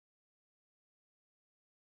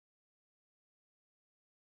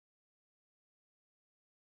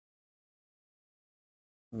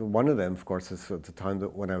One of them, of course, is at the time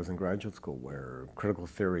that when I was in graduate school, where critical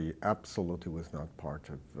theory absolutely was not part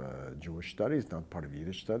of Jewish studies, not part of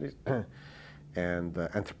Yiddish studies, and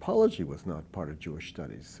anthropology was not part of Jewish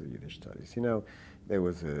studies or Yiddish studies. You know, there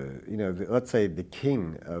was a, you know, let's say the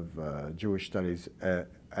king of Jewish studies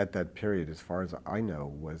at that period, as far as I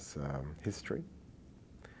know, was history.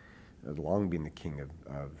 It had long been the king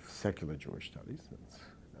of secular Jewish studies.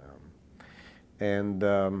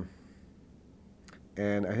 And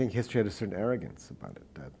and I think history had a certain arrogance about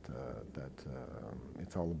it, that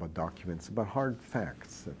it's all about documents, about hard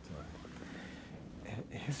facts. That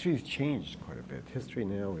history has changed quite a bit. History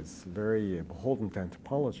now is very beholden to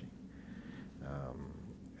anthropology.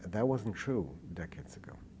 That wasn't true decades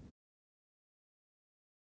ago.